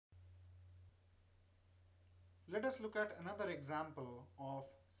Let us look at another example of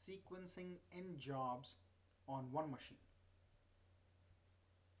sequencing n jobs on one machine.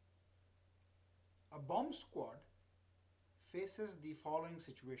 A bomb squad faces the following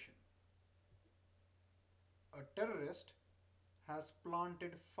situation. A terrorist has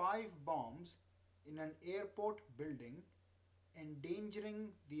planted 5 bombs in an airport building, endangering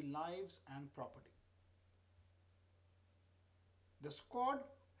the lives and property. The squad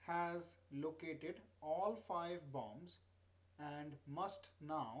has located all 5 bombs and must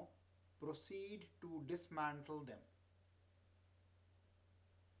now proceed to dismantle them.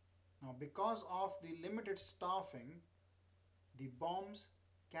 Now, because of the limited staffing, the bombs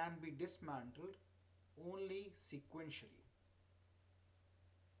can be dismantled only sequentially.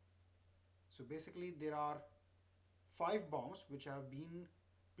 So basically there are 5 bombs which have been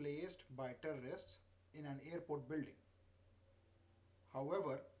placed by terrorists in an airport building.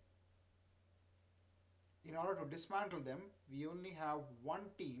 However, in order to dismantle them, we only have one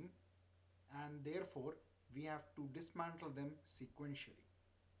team, and therefore we have to dismantle them sequentially.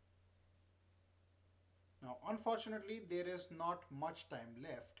 Now, unfortunately, there is not much time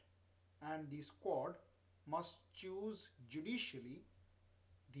left, and the squad must choose judicially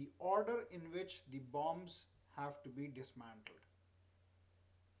the order in which the bombs have to be dismantled.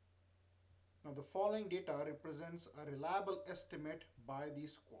 Now, the following data represents a reliable estimate by the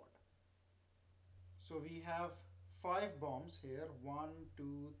squad. So we have 5 bombs here, 1,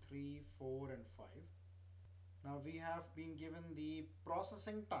 2, 3, 4 and 5. Now we have been given the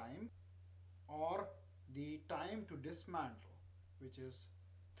processing time or the time to dismantle, which is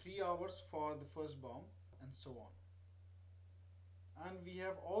 3 hours for the first bomb and so on. And we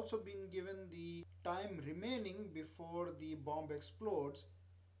have also been given the time remaining before the bomb explodes,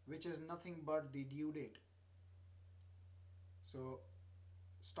 which is nothing but the due date. So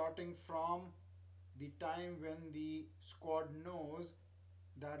starting from the time when the squad knows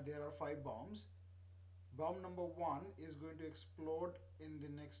that there are 5 bombs, bomb number 1 is going to explode in the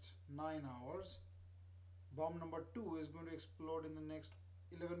next 9 hours. Bomb number 2 is going to explode in the next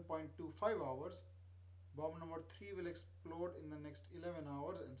 11.25 hours. Bomb number 3 will explode in the next 11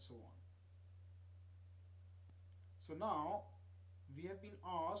 hours and so on. So now we have been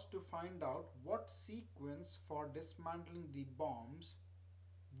asked to find out what sequence for dismantling the bombs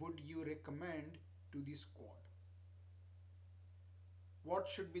would you recommend to the squad. What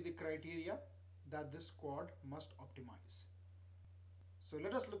should be the criteria that this squad must optimize? So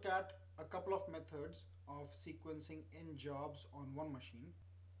let us look at a couple of methods of sequencing n jobs on one machine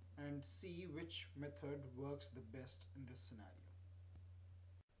and see which method works the best in this scenario.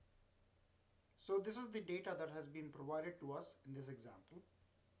 So this is the data that has been provided to us in this example.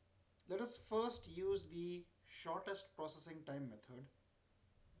 Let us first use the shortest processing time method.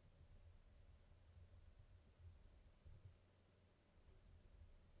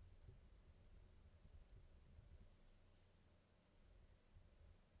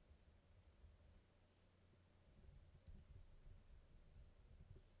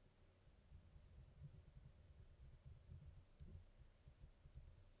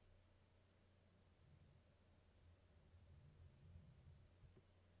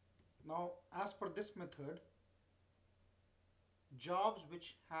 Now, as per this method, jobs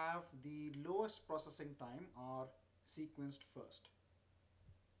which have the lowest processing time are sequenced first.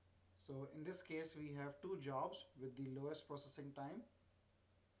 So in this case, we have 2 jobs with the lowest processing time,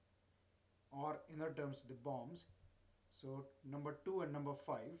 or in other terms, the bombs. So number 2 and number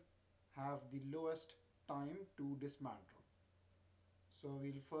 5 have the lowest time to dismantle. So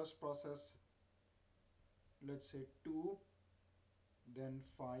we'll first process, let's say 2, then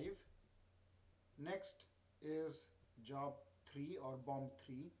 5. Next is job 3 or bomb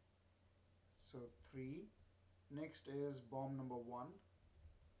 3. So 3. Next is bomb number 1.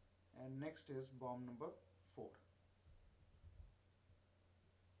 And next is bomb number 4.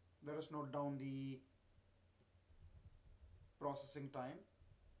 Let us note down the processing time.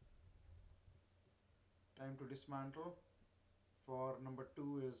 Time to dismantle for number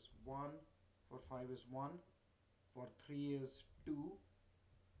 2 is 1, for 5 is 1, for 3 is 2,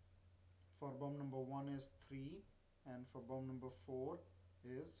 for bomb number 1 is 3, and for bomb number 4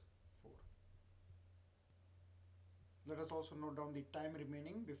 is 4. Let us also note down the time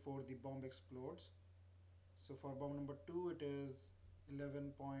remaining before the bomb explodes. So for bomb number 2 it is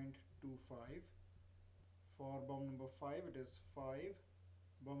 11.25. For bomb number 5 it is 5.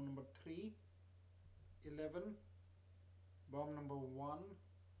 Bomb number 3, 11. Bomb number 1,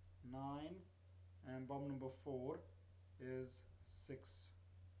 9. And bomb number 4 is 6.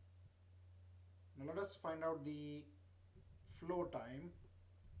 Now let us find out the flow time,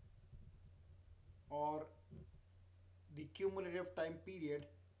 or the cumulative time period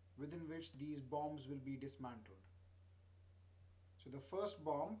within which these bombs will be dismantled. So the first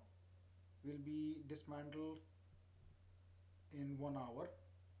bomb will be dismantled in 1 hour.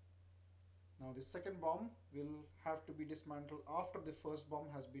 Now the second bomb will have to be dismantled after the first bomb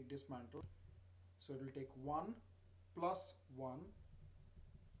has been dismantled. So it will take 1 plus 1,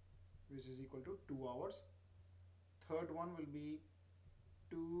 which is equal to 2 hours. Third one will be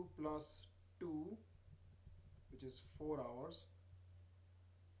 2 plus 2, which is 4 hours.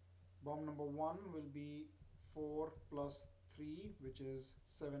 Bomb number 1 will be 4 plus 3, which is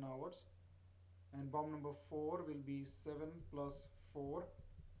 7 hours. And bomb number 4 will be 7 plus 4,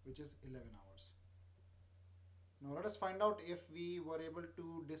 which is 11 hours. Now let us find out if we were able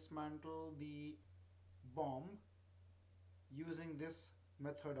to dismantle the bomb using this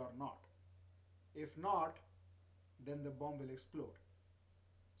method or not. If not, then the bomb will explode.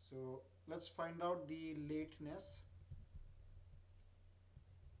 So let's find out the lateness.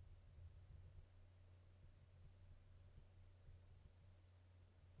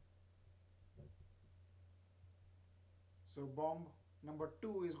 So bomb number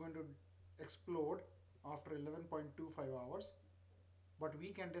 2 is going to explode after 11.25 hours, but we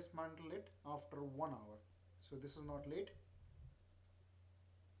can dismantle it after 1 hour. So this is not late.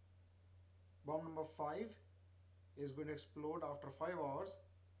 Bomb number 5 is going to explode after 5 hours,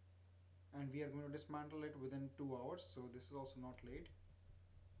 and we are going to dismantle it within 2 hours. So this is also not late.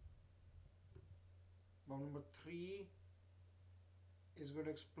 Bomb number 3 is going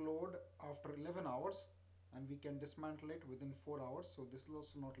to explode after 11 hours, and we can dismantle it within 4 hours. So this is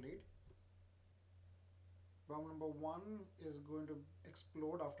also not late. Bomb number 1 is going to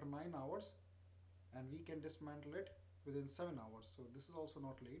explode after 9 hours, and we can dismantle it within 7 hours. So this is also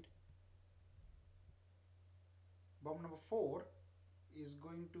not late. Bomb number 4 is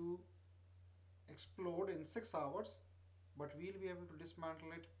going to explode in 6 hours, but we'll be able to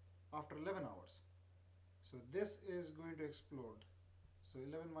dismantle it after 11 hours. So this is going to explode. So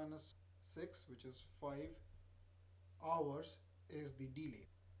 11 minus 6, which is 5 hours, is the delay.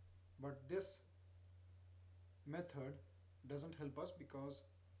 But this method doesn't help us, because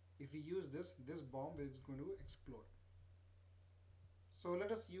if we use this bomb is going to explode. So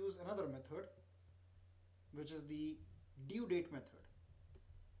let us use another method, which is the due date method.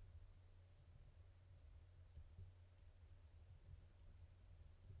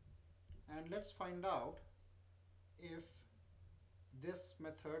 And let's find out if this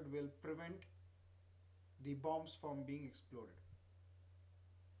method will prevent the bombs from being exploded.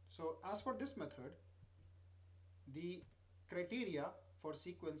 So as for this method, the criteria for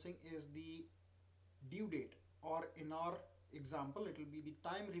sequencing is the due date, or in our example it will be the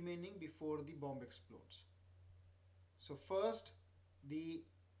time remaining before the bomb explodes. So first, the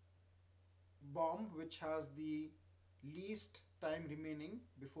bomb which has the least time remaining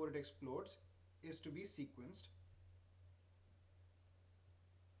before it explodes is to be sequenced.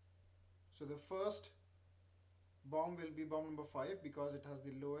 So the first bomb will be bomb number 5, because it has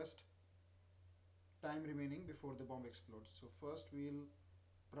the lowest time remaining before the bomb explodes. So first we'll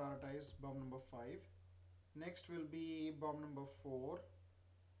prioritize bomb number 5. Next will be bomb number 4.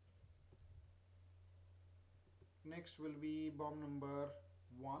 Next will be bomb number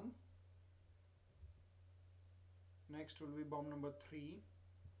 1. Next will be bomb number 3.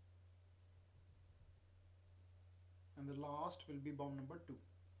 And the last will be bomb number 2.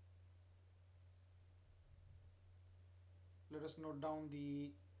 Let us note down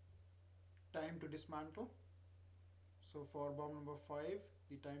the time to dismantle. So for bomb number 5,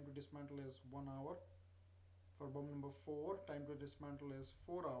 the time to dismantle is 1 hour. For bomb number 4, time to dismantle is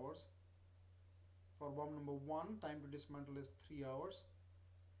 4 hours. For bomb number 1, time to dismantle is 3 hours.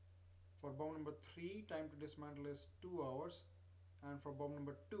 For bomb number 3, time to dismantle is 2 hours. And for bomb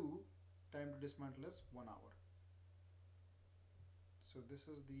number 2, time to dismantle is 1 hour. So this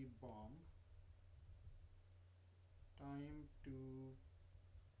is the bomb. Time to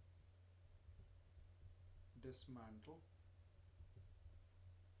dismantle.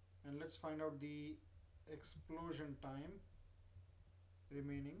 And let's find out the explosion time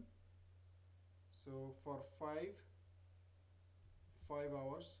remaining. So for 5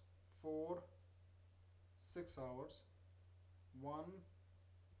 hours, 4 6 hours, 1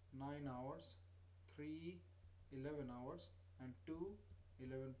 9 hours, 3 11 hours, and 2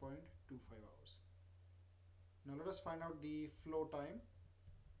 11.25 hours. Now let us find out the flow time.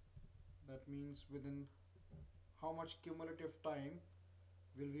 That means within how much cumulative time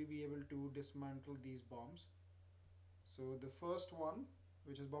will we be able to dismantle these bombs. So the first one,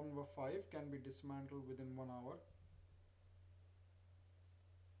 which is bomb number 5, can be dismantled within 1 hour.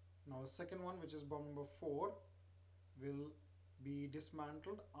 Now the second one, which is bomb number 4, will be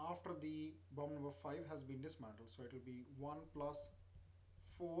dismantled after the bomb number 5 has been dismantled. So it will be 1 plus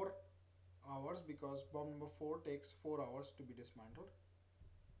 4 hours, because bomb number 4 takes 4 hours to be dismantled,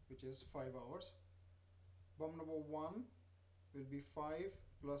 which is 5 hours. Bomb number 1 will be 5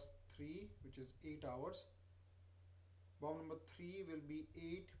 plus 3, which is 8 hours. Bomb number 3 will be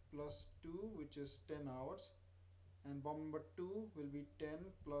 8 plus 2, which is 10 hours. And bomb number 2 will be 10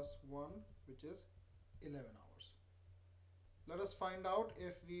 plus 1, which is 11 hours. Let us find out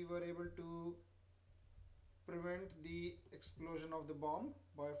if we were able to prevent the explosion of the bomb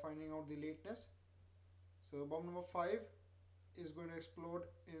by finding out the lateness. So bomb number 5 is going to explode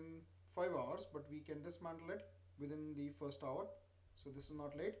in 5 hours, but we can dismantle it within the first hour. So this is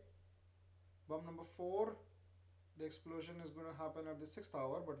not late. Bomb number 4, the explosion is going to happen at the 6th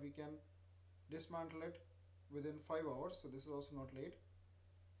hour, but we can dismantle it within 5 hours. So this is also not late.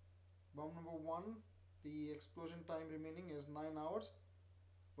 Bomb number 1, the explosion time remaining is 9 hours,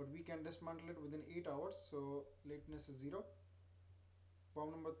 but we can dismantle it within 8 hours, so lateness is 0.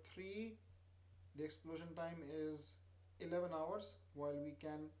 Bomb number 3, the explosion time is 11 hours, while we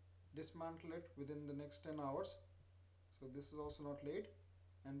can dismantle it within the next 10 hours. So this is also not late.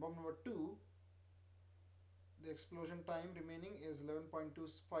 And bomb number 2, the explosion time remaining is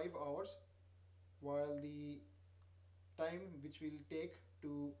 11.25 hours, while the time which we'll take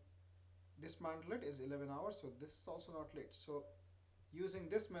to dismantle it is 11 hours. So this is also not late. So using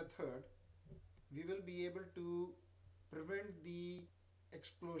this method, we will be able to prevent the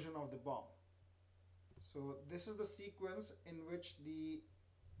explosion of the bomb. So this is the sequence in which the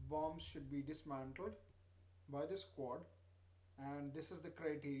bombs should be dismantled by the squad, and this is the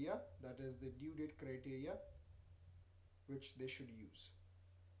criteria, that is the due date criteria, which they should use.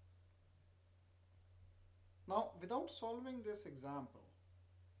 Now, without solving this example,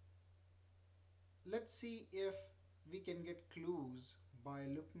 let's see if we can get clues by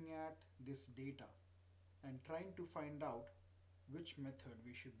looking at this data and trying to find out which method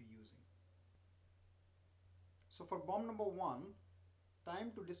we should be using. So for bomb number 1,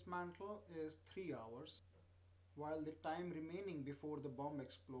 time to dismantle is 3 hours, while the time remaining before the bomb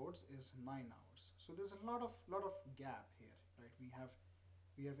explodes is 9 hours. So there's a lot of gap here, right?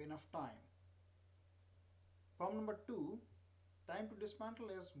 We have enough time. Bomb number 2, time to dismantle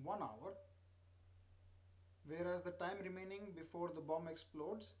is 1 hour, whereas the time remaining before the bomb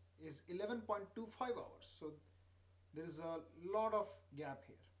explodes is 11.25 hours. So there is a lot of gap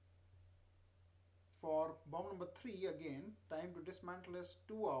here. For bomb number 3, again, time to dismantle is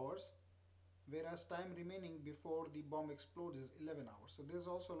 2 hours, whereas time remaining before the bomb explodes is 11 hours. So there's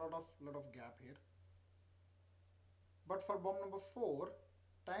also a lot of gap here. But for bomb number 4,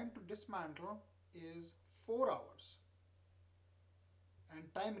 time to dismantle is 4 hours, and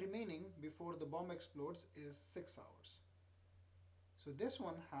time remaining before the bomb explodes is 6 hours. So this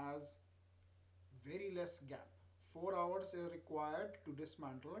one has very less gap. 4 hours are required to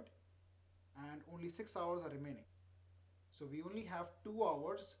dismantle it, and only 6 hours are remaining. So we only have 2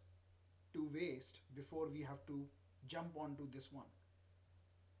 hours to waste before we have to jump onto this one.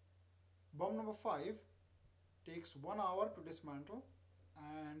 Bomb number 5 takes 1 hour to dismantle,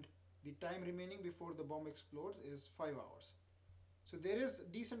 and the time remaining before the bomb explodes is 5 hours. So there is a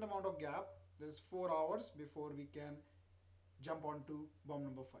decent amount of gap. There's 4 hours before we can jump onto bomb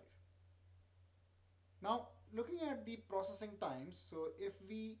number 5. Now, looking at the processing times, so if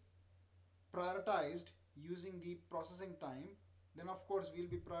we prioritized using the processing time, then of course we'll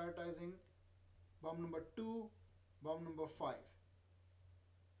be prioritizing bomb number 2, bomb number 5.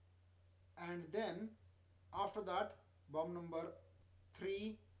 And then after that, bomb number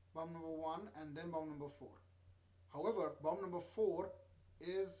 3, bomb number 1, and then bomb number 4. However, bomb number 4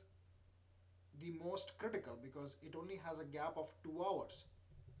 is the most critical because it only has a gap of 2 hours.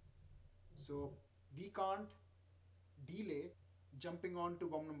 So we can't delay jumping on to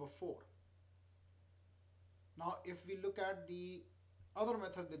bomb number 4. Now, if we look at the other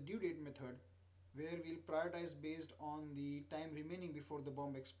method, the due date method, where we'll prioritize based on the time remaining before the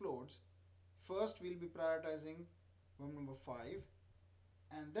bomb explodes, first we'll be prioritizing bomb number 5,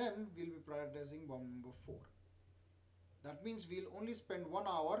 and then we'll be prioritizing bomb number 4. That means we'll only spend 1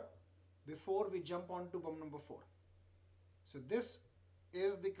 hour before we jump on to bomb number 4. So this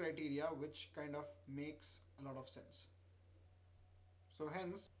is the criteria which kind of makes a lot of sense. So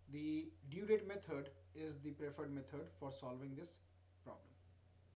hence the due date method is the preferred method for solving this